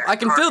what's yeah. up. I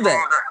can feel that.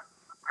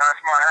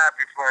 That's my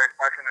happy place.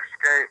 I can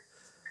escape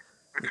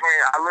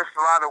I lift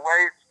a lot of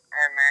weights,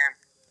 and then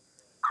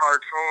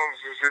cartoons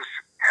just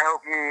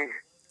help me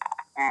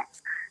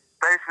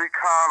basically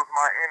calms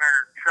my inner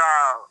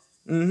child.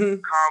 Mm-hmm.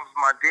 Calms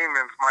my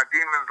demons. My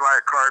demons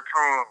like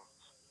cartoons.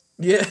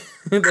 Yeah,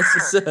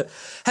 that's what's up.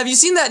 Have you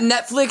seen that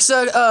Netflix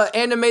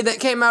anime that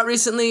came out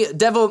recently,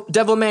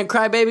 Devilman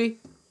Crybaby?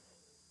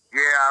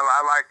 Yeah,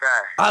 I like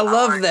that. I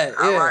love that,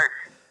 yeah. I like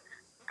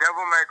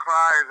Devil May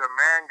Cry is a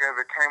manga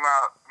that came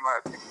out in I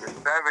think the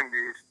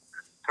 70s.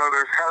 So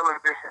there's hella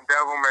different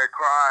Devil May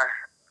Cry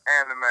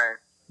anime.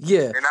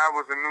 Yeah. And that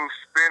was a new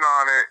spin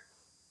on it.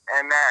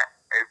 And that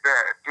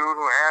dude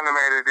who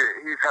animated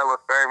it, he's hella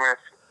famous.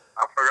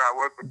 I forgot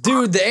what the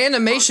Dude, the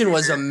animation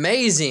was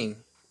amazing.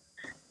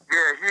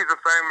 Yeah, he has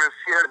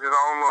his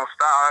own little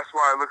style. That's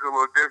why it looks a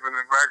little different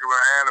than regular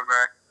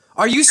anime.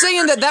 Are you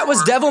saying that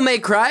was Devil May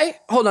Cry?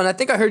 Hold on, I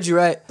think I heard you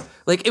right.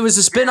 Like, it was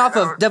a spin-off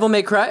of Devil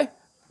May Cry?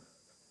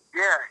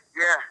 Yeah.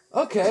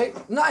 Okay,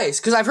 nice.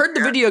 Because I've heard the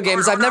video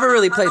games. I've never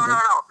really played them. No,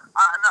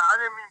 I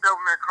didn't mean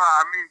Devil May Cry.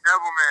 I mean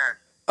Devil Man.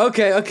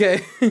 Okay.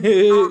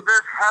 So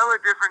there's hella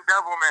different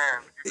Devil Man.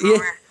 You feel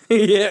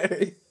me? Yeah.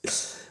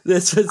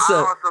 That's what's I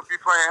up. also be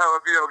playing hella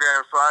video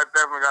games, so I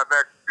definitely got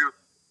that confused.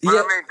 But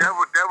Yeah. I mean,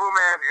 Devil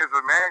Man is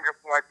a manga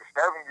from like the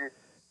 70s.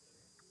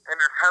 And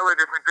there's hella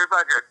different. There's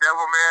like a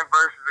Devil Man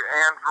versus an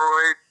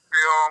android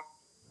film.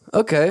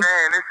 Okay.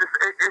 Man,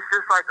 it's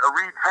just like a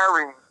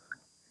retelling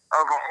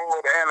of an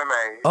old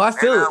anime. Oh, I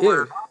feel it,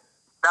 yeah.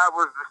 That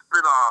was the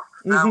spin-off.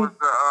 That was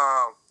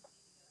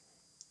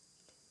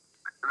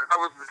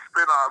the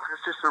spin-off. It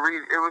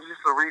was just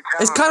a retelling.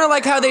 It's kind of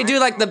like how they do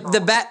like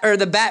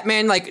the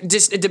Batman, like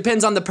just it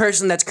depends on the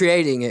person that's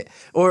creating it,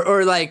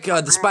 or like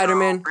the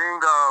Spider-Man.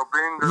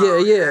 Bingo.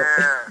 Yeah.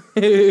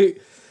 Bingo.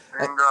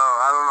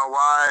 I don't know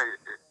why.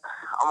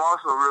 I'm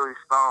also really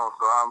stoned,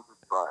 so I'm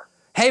just like.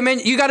 Hey man,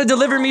 you got to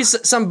deliver me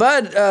some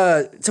bud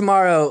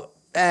tomorrow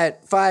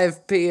at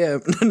 5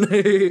 p.m.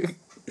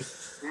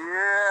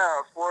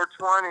 Yeah,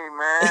 420,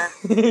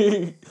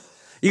 man.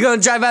 You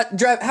gonna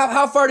drive?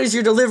 How far does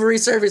your delivery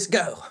service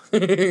go?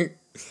 Man,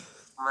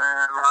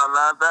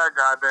 not that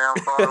goddamn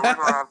far. You're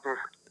gonna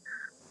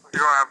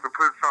have to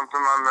put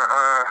something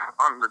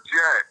on the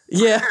jet.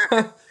 Yeah,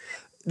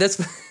 that's.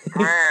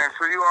 Man,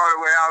 so you all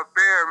the way out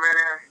there,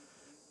 man.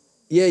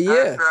 Yeah.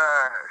 That's,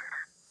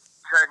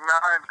 Tech 9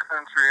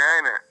 country,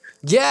 ain't it?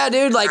 Yeah,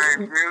 dude. Like,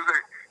 Strange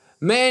music.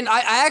 man,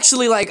 I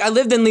actually I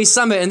lived in Lee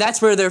Summit, and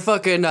that's where their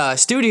fucking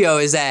studio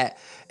is at.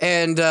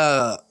 And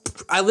I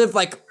live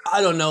like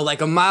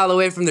a mile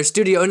away from their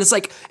studio, and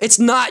it's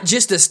not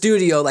just a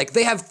studio. Like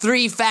they have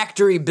 3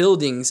 factory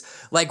buildings.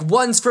 Like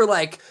one's for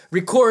like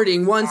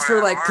recording, one's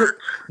for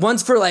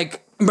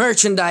like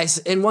merchandise,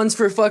 and one's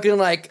for fucking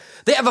like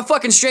they have a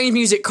fucking Strange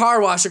Music car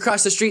wash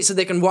across the street so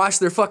they can wash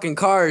their fucking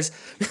cars.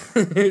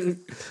 Like, man,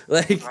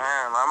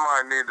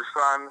 I might need to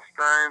sign the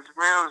Strange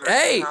Music.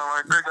 Hey. You know,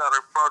 like they got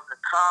a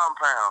fucking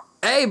compound.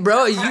 hey,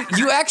 bro,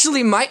 you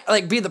actually might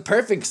like be the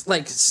perfect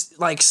like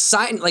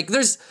sign. Like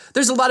there's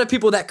a lot of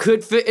people that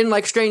could fit in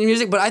like Strange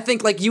Music, but I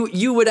think like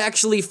you would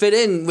actually fit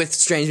in with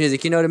Strange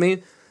Music. You know what I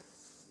mean?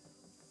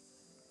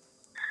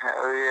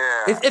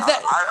 If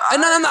that,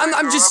 and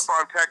I'm grew just. up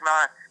on Tech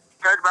Nine.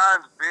 Tech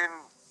Nine's been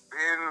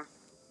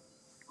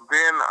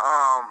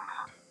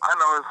I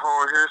know his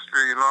whole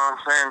history. You know what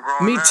I'm saying?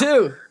 Growing Me up,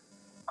 too.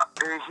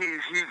 we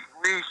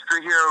used to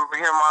hear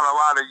him on a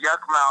lot of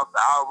Yuck Mouth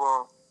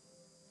albums.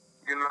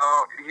 You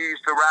know, he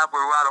used to rap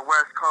with a lot of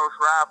West Coast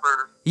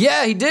rappers.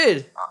 Yeah, he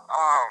did.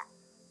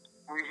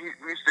 We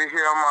used to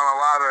hear him on a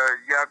lot of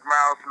Yuck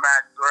Mouth,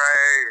 Mac Dre,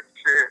 and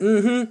shit.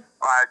 Mm-hmm.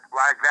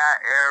 Like that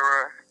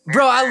era.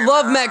 Bro, I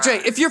love Mac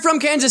Dre. If you're from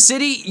Kansas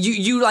City,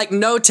 you like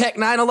know Tech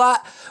Nine a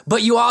lot,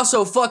 but you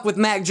also fuck with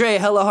Mac Dre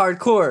hella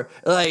hardcore.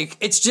 Like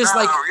it's just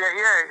like.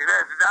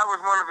 That was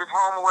one of his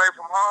home away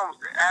from homes,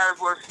 as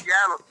was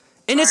Seattle.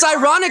 And it's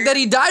ironic that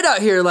he died out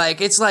here.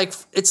 Like it's like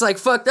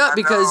fucked up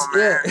because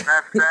man. That's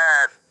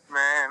sad,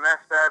 man.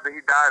 That's sad that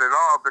he died at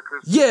all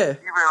because even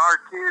our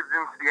kids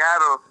in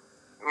Seattle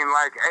in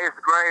like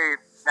 8th grade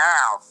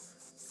now,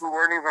 who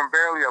weren't even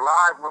barely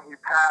alive when he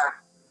passed,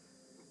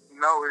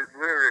 know his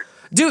lyrics.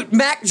 Dude,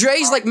 Mac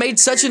Dre's like made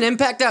such an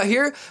impact out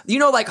here. You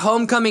know, like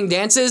homecoming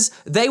dances,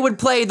 they would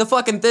play the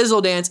fucking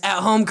Thizzle dance at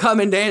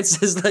homecoming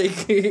dances.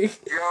 Like, yo, you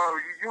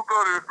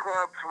go to the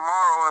club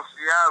tomorrow in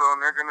Seattle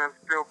and they're gonna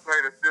still play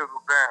the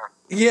Thizzle dance.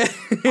 Yeah.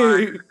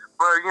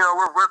 but you know,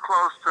 we're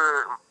close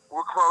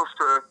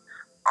to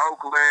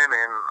Oakland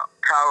and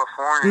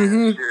California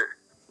and shit.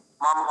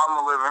 My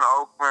mama live in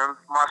Oakland.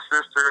 My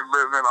sister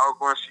lives in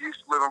Oakland. She used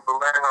to live in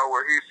Vallejo,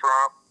 where he's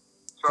from.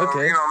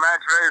 So you know, Mac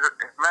Dre was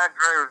a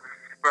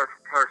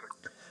special person.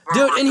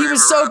 Dude, and he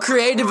was so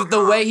creative with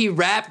the way he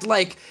rapped.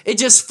 Like it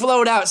just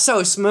flowed out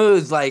so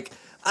smooth. Like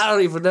I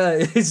don't even know.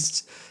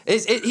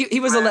 He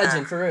was a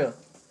legend for real.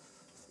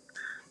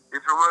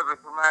 If it wasn't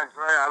for Mac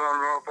Dre, I don't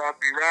know if I'd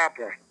be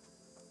rapping.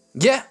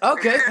 Yeah.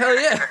 Okay. Hell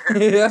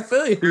yeah. I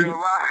feel you. Real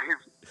life.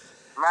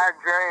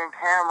 Mac Dre and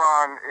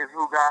Cameron is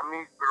who got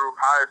me through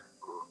high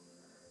school.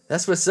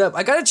 That's what's up.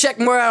 I gotta check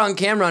more out on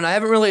Cameron. I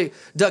haven't really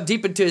dug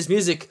deep into his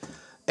music,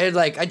 and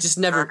like I just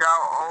never. Check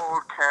out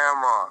old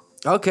Cameron.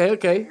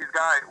 Okay. He's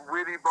got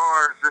witty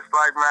bars just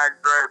like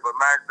Mac Dre, but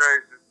Mac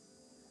Dre's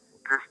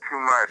just too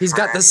much. He's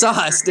got the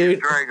sauce, dude.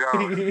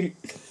 He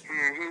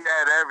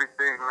had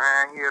everything,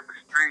 man. He had the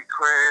street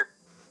cred.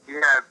 He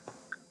had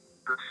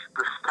the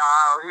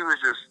style. He was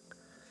just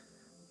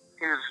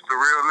a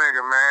real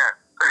nigga, man.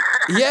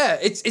 Yeah,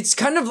 it's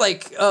kind of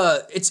like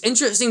it's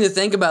interesting to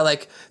think about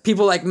like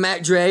people like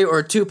Mac Dre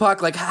or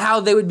Tupac, like how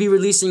they would be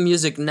releasing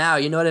music now.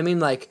 You know what I mean?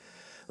 Like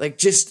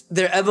just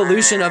their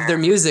evolution of their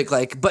music.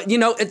 Like, but you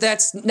know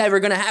that's never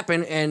gonna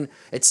happen, and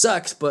it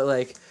sucks. But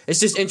like, it's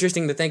just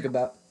interesting to think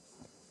about.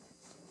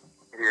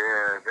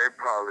 Yeah, they'd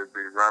probably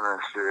be running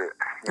shit.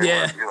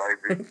 Yeah. Be like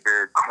these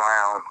big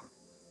clowns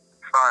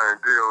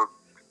signing deals,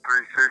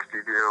 360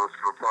 deals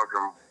for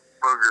fucking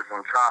boogers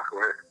and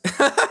chocolate.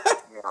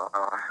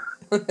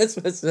 That's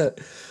what's up.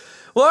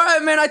 Well, all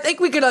right, man. I think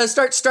we could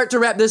start to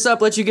wrap this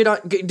up. Let you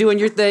get doing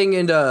your thing,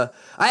 and I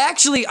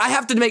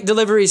have to make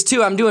deliveries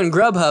too. I'm doing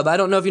Grubhub. I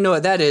don't know if you know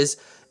what that is,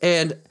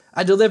 and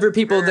I deliver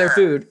people their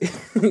food.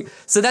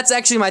 So that's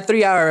actually my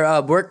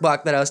 3-hour work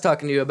block that I was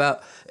talking to you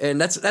about,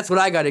 and that's what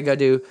I got to go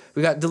do.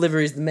 We got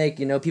deliveries to make.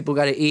 You know, people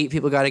got to eat.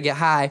 People got to get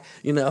high.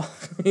 You know.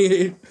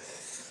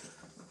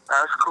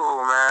 That's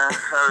cool, man.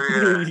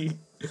 Hell yeah.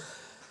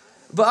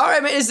 But all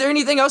right, man. Is there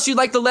anything else you'd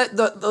like to let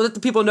the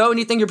people know?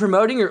 Anything you're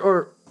promoting,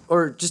 or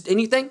just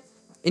anything?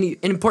 Any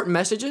important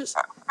messages?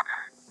 Let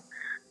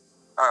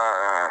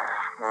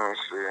me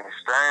see.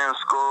 Stay in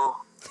school.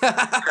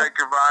 Take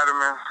your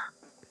vitamins.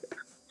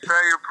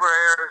 Say your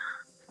prayers.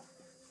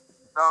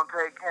 Don't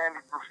take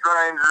candy from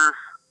strangers.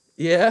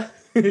 Yeah.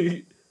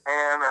 And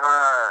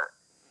I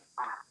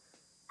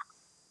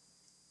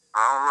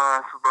don't know.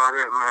 That's about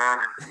it, man.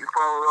 You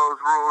follow those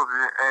rules,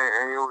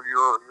 and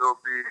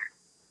you'll be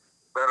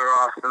better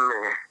off than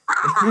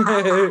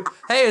me.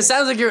 Hey, it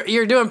sounds like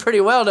you're doing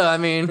pretty well, though. I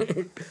mean, I'm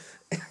doing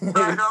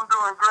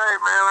great,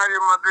 man. I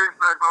get my dick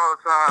sucked all the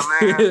time,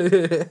 man.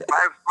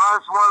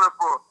 Life's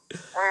wonderful,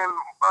 and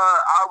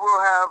I will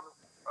have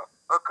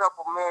a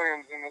couple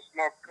millions in this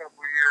next couple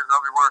of years.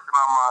 I'll be working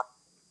on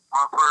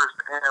my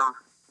first M.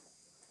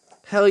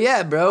 Hell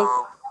yeah, bro.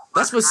 So,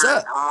 that's what's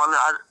up. I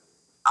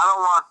don't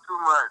want too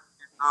much.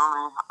 You know what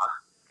I mean?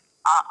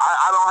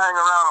 I don't hang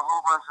around a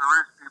whole bunch of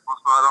rich people,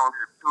 so I don't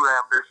get too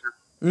ambitious.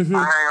 Mm-hmm.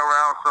 I hang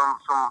around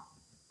some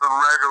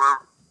regular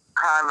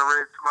kind of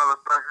rich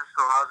motherfuckers,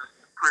 so I'll just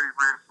be pretty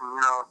rich and,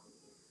 you know,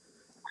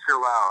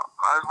 chill out.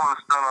 I just want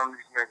to stun on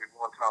these niggas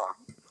one time.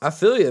 I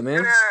feel you,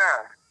 man.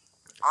 Yeah.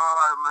 All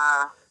right,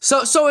 man.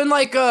 So in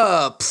like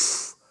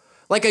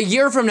a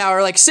year from now,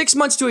 or like 6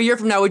 months to a year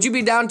from now, would you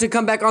be down to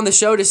come back on the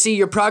show to see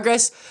your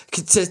progress?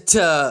 Yeah,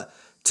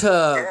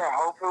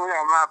 hopefully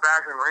I'm not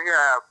back in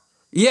rehab.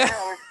 Yeah.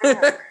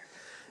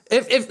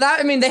 If not,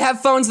 I mean, they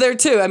have phones there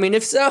too. I mean,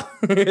 if so.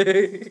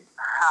 That's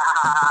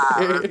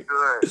good.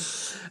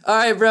 All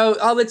right, bro.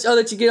 I'll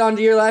let you get on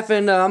to your life,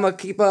 and I'm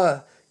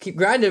gonna keep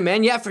grinding,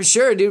 man. Yeah, for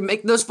sure, dude.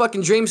 Make those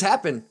fucking dreams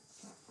happen.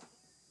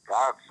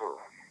 Got to.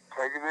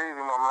 Take it easy,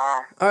 my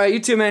man. All right, you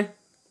too, man.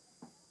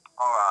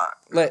 All right.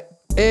 Like,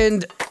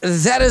 And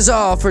that is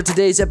all for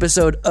today's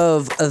episode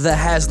of the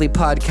Hasley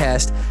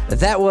Podcast.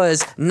 That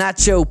was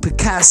Nacho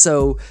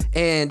Picasso,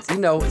 and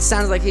it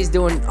sounds like he's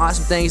doing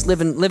awesome things,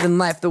 living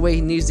life the way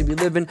he needs to be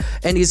living,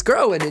 and he's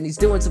growing and he's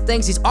doing some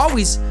things. He's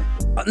always,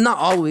 not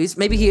always,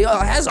 maybe he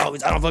has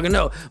always, I don't fucking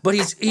know, but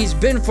he's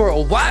been for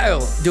a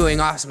while doing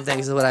awesome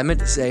things is what I meant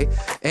to say.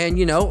 And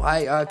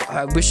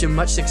I wish him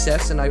much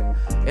success, and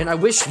I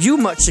wish you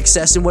much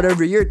success in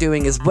whatever you're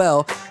doing as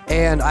well.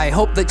 And I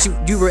hope that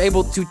you were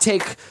able to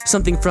take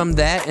something from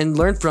that and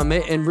learn from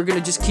it, and we're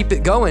gonna just keep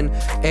it going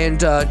and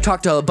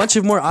talk to a bunch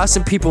of more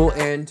awesome people,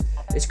 and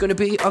it's gonna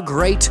be a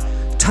great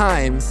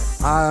time.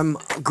 I'm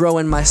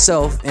growing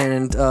myself,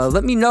 and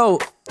let me know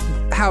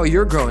how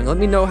you're growing. Let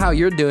me know how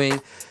you're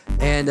doing,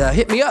 and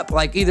hit me up,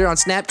 like either on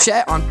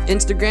Snapchat, on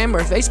Instagram,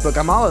 or Facebook.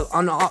 I'm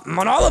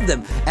on all of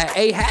them at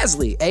A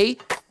Hasley. I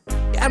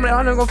don't know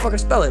how to fucking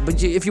spell it,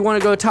 but if you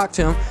want to go talk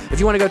to him, if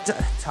you want to go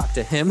talk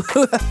to him.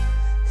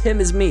 Him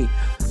is me.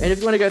 And if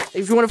you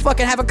want to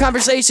fucking have a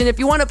conversation, if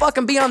you want to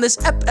fucking be on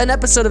an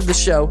episode of the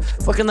show,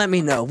 fucking let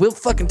me know. We'll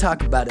fucking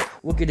talk about it.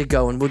 We'll get it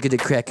going. We'll get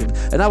it cracking.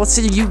 And I will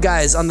see you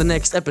guys on the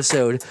next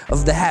episode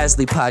of the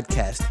Hasley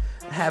Podcast.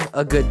 Have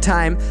a good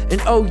time.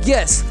 And oh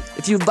yes,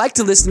 if you'd like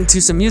to listen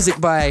to some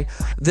music by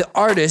the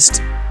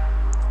artist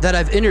that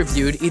I've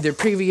interviewed, either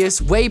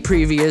way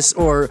previous,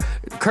 or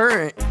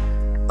current,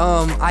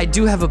 I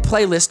do have a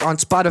playlist on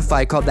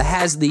Spotify called the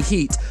Hasley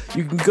Heat.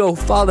 You can go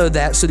follow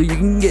that so that you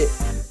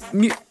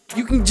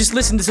can just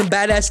listen to some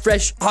badass,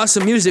 fresh,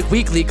 awesome music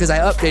weekly, because I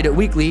update it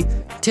weekly.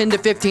 10 to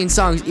 15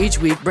 songs each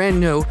week, brand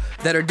new,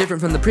 that are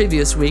different from the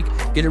previous week.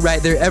 Get it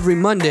right there every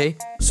Monday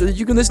so that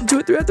you can listen to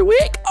it throughout the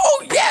week.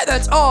 Oh yeah,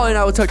 that's all, and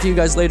I will talk to you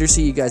guys later.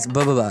 See you guys.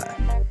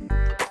 Bye.